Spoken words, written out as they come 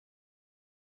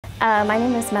My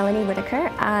name is Melanie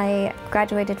Whitaker. I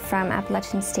graduated from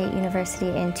Appalachian State University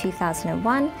in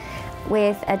 2001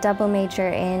 with a double major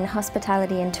in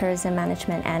hospitality and tourism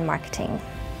management and marketing.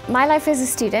 My life as a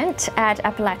student at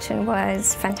Appalachian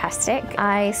was fantastic.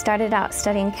 I started out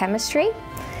studying chemistry,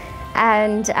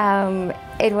 and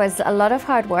it was a lot of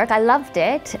hard work. I loved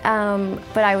it,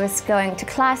 but I was going to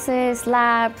classes,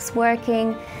 labs,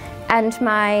 working, and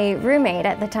my roommate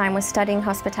at the time was studying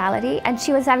hospitality, and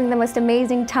she was having the most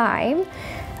amazing time.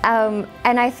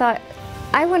 And I thought,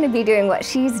 I want to be doing what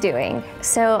she's doing.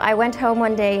 So I went home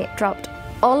one day, dropped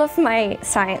all of my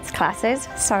science classes,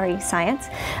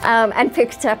 and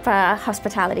picked up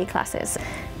hospitality classes.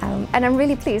 And I'm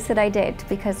really pleased that I did,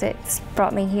 because it's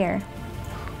brought me here.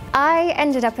 I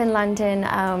ended up in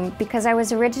London because I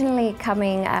was originally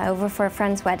coming over for a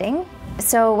friend's wedding.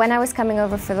 So when I was coming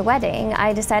over for the wedding,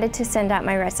 I decided to send out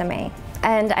my resume.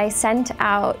 And I sent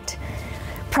out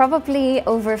probably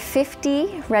over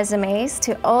 50 resumes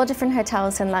to all different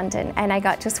hotels in London, and I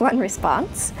got just one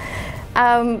response.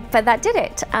 But that did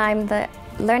it. I'm the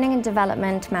Learning and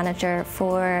Development Manager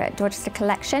for Dorchester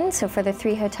Collection. So for the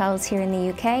 3 hotels here in the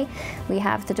UK, we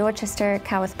have the Dorchester,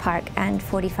 Coworth Park and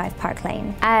 45 Park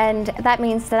Lane. And that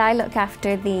means that I look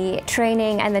after the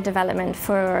training and the development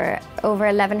for over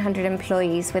 1,100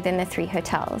 employees within the 3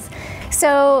 hotels.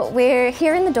 So we're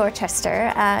here in the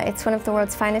Dorchester. It's one of the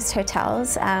world's finest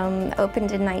hotels,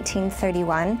 opened in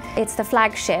 1931. It's the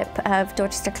flagship of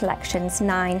Dorchester Collection's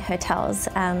 9 hotels.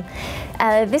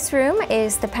 This room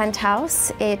is the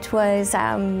penthouse. It was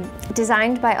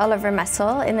designed by Oliver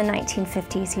Messel in the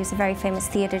 1950s. He was a very famous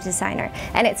theatre designer.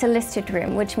 And it's a listed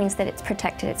room, which means that it's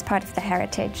protected. It's part of the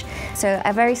heritage. So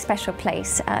a very special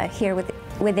place here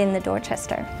within the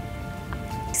Dorchester.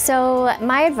 So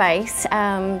my advice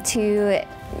to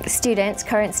students,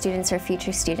 current students or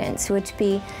future students, would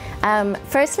be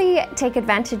firstly, take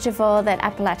advantage of all that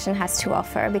Appalachian has to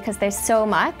offer, because there's so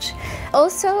much.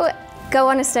 Also, go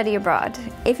on a study abroad.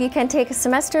 If you can take a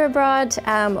semester abroad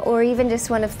or even just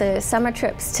one of the summer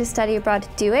trips to study abroad,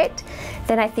 do it.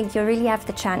 Then I think you'll really have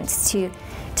the chance to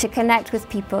connect with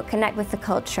people, connect with the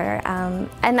culture.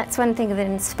 And that's one thing that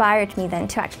inspired me then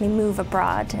to actually move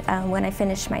abroad when I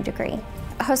finished my degree.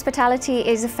 Hospitality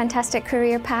is a fantastic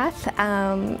career path.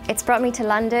 It's brought me to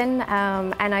London,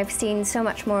 and I've seen so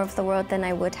much more of the world than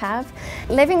I would have.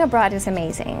 Living abroad is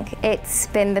amazing. It's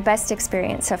been the best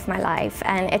experience of my life,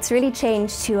 and it's really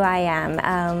changed who I am.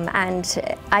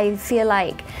 And I feel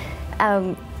like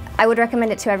I would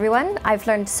recommend it to everyone. I've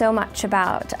learned so much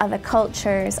about other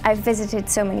cultures. I've visited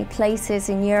so many places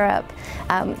in Europe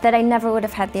that I never would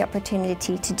have had the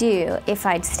opportunity to do if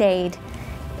I'd stayed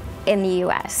in the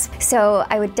US. So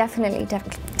I would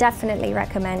definitely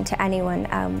recommend to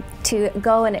anyone to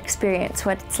go and experience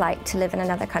what it's like to live in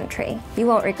another country. You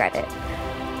won't regret it.